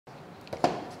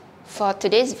For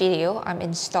today's video, I'm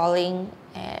installing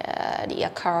the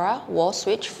Aqara wall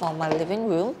switch for my living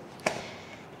room.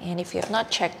 And if you have not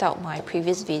checked out my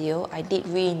previous video, I did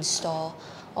reinstall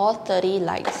all 30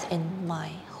 lights in my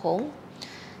home.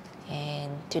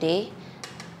 And today,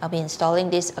 I'll be installing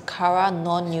this Aqara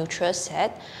non-neutral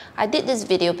set. I did this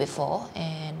video before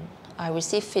and I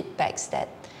received feedbacks that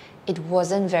it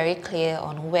wasn't very clear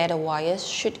on where the wires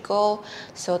should go.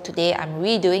 So today I'm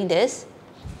redoing this.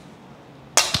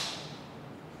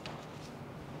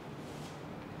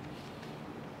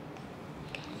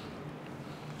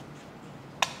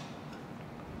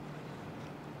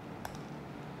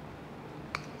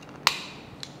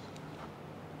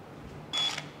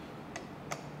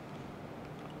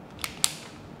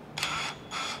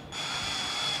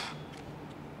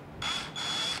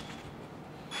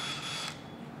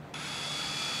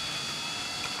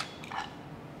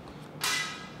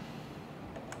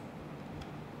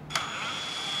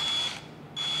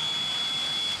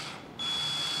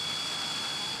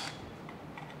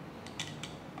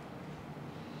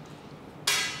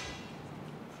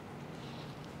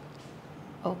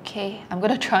 Okay, I'm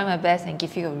going to try my best and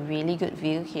give you a really good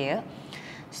view here.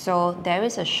 So there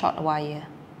is a short wire.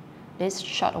 This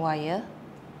short wire,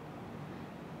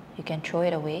 you can throw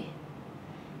it away.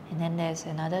 And then there's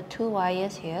another 2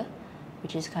 wires here,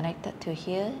 which is connected to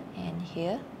here and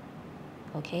here.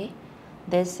 Okay,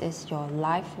 this is your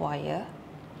live wire.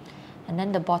 And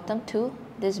then the bottom 2,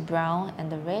 this brown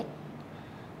and the red,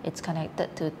 it's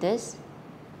connected to this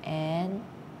and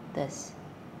this.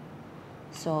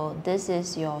 So this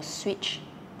is your switch,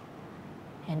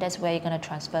 and that's where you're going to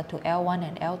transfer to L1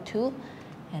 and L2,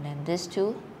 and then this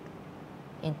 2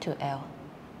 into L.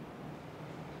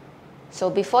 So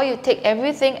before you take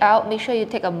everything out, make sure you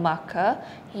take a marker.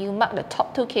 You mark the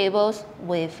top 2 cables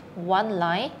with 1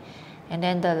 line, and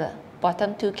then the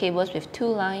bottom 2 cables with 2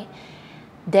 lines.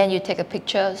 Then you take a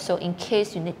picture, so in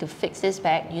case you need to fix this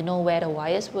back, you know where the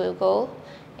wires will go.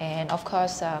 And of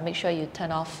course, make sure you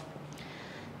turn off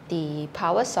the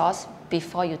power source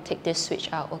before you take this switch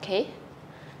out, okay?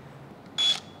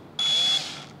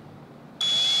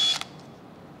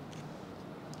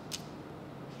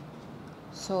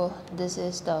 So this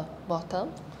is the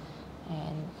bottom,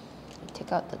 and you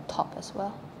take out the top as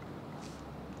well.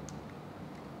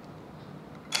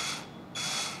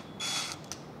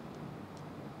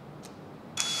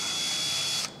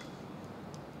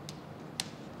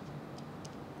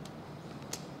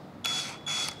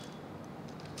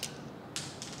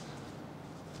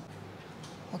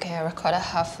 Okay, I recorded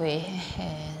halfway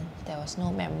and there was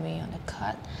no memory on the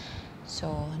card, so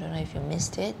I don't know if you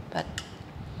missed it, but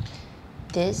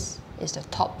this is the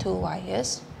top 2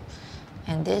 wires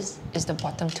and this is the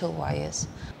bottom 2 wires.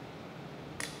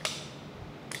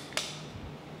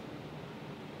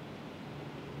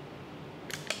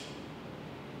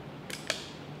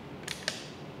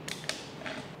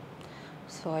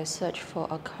 So I searched for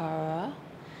Aqara,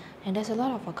 and there's a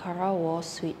lot of Aqara wall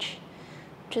switch.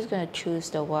 I'm just going to choose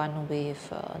the one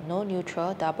with no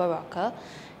neutral, double rocker,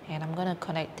 and I'm going to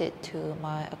connect it to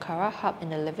my Aqara hub in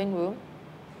the living room.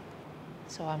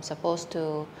 So I'm supposed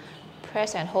to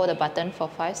press and hold the button for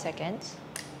 5 seconds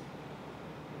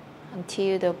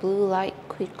until the blue light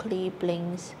quickly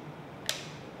blinks,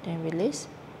 then release.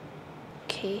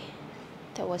 Okay,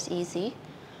 that was easy.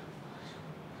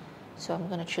 So I'm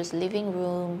going to choose living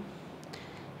room,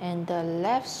 and the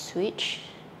left switch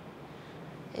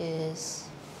is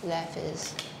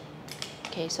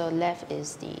okay, so left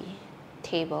is the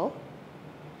table,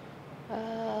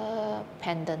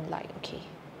 pendant light, okay.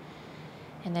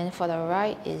 And then for the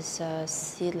right is a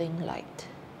ceiling light.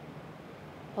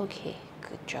 Okay,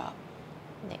 good job.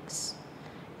 Next,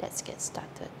 let's get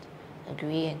started.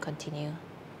 Agree and continue.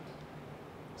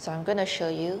 So I'm going to show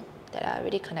you that I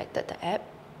already connected the app.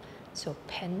 So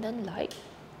pendant light,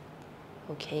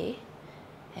 okay,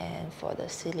 and for the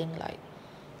ceiling light.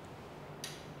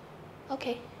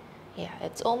 Okay, yeah,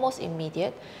 it's almost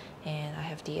immediate, and I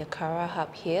have the Aqara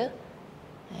hub here,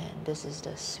 and this is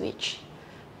the switch.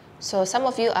 So some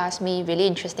of you asked me really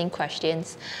interesting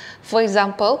questions. For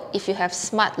example, if you have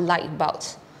smart light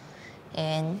bulbs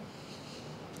and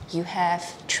you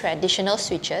have traditional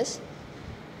switches,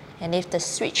 and if the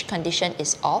switch condition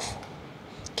is off,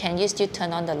 can you still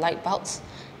turn on the light bulbs?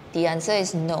 The answer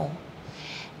is no.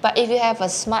 But if you have a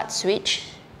smart switch,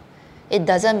 it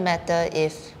doesn't matter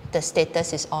if the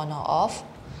status is on or off,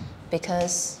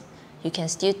 because you can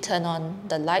still turn on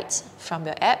the lights from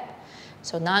your app.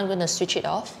 So now I'm going to switch it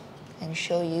off and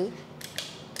show you.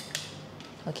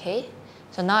 Okay,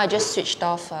 so now I just switched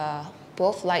off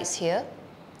both lights here,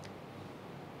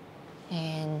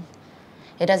 and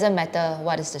It doesn't matter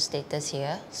what is the status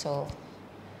here, so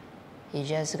you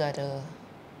just gotta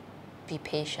be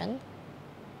patient.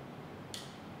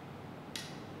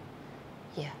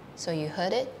 Yeah, so you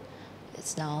heard it.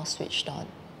 It's now switched on.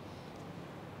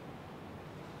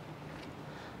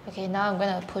 Okay, now I'm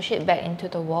gonna push it back into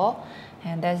the wall,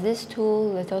 and there's this two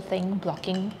little thing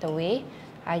blocking the way.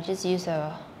 I just use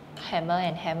a hammer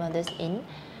and hammer this in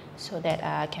so that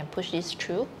I can push this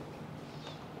through.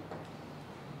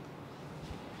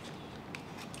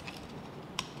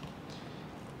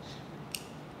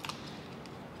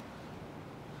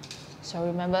 So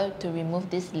remember to remove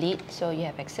this lid so you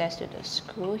have access to the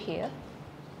screw here.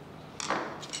 So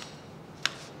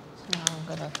now I'm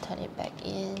gonna turn it back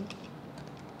in.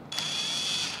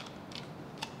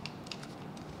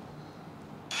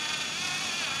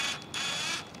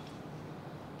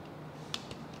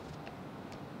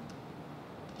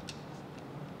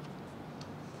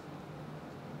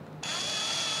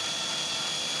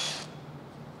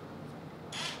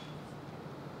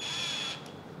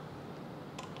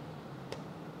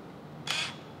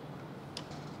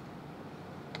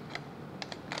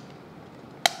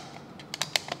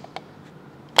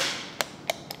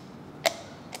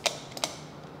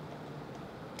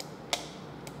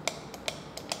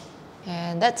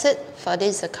 And that's it for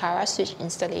this Aqara switch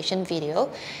installation video.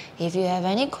 If you have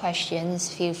any questions,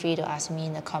 feel free to ask me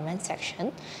in the comment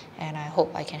section, and I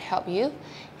hope I can help you,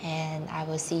 and I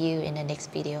will see you in the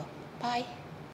next video. Bye!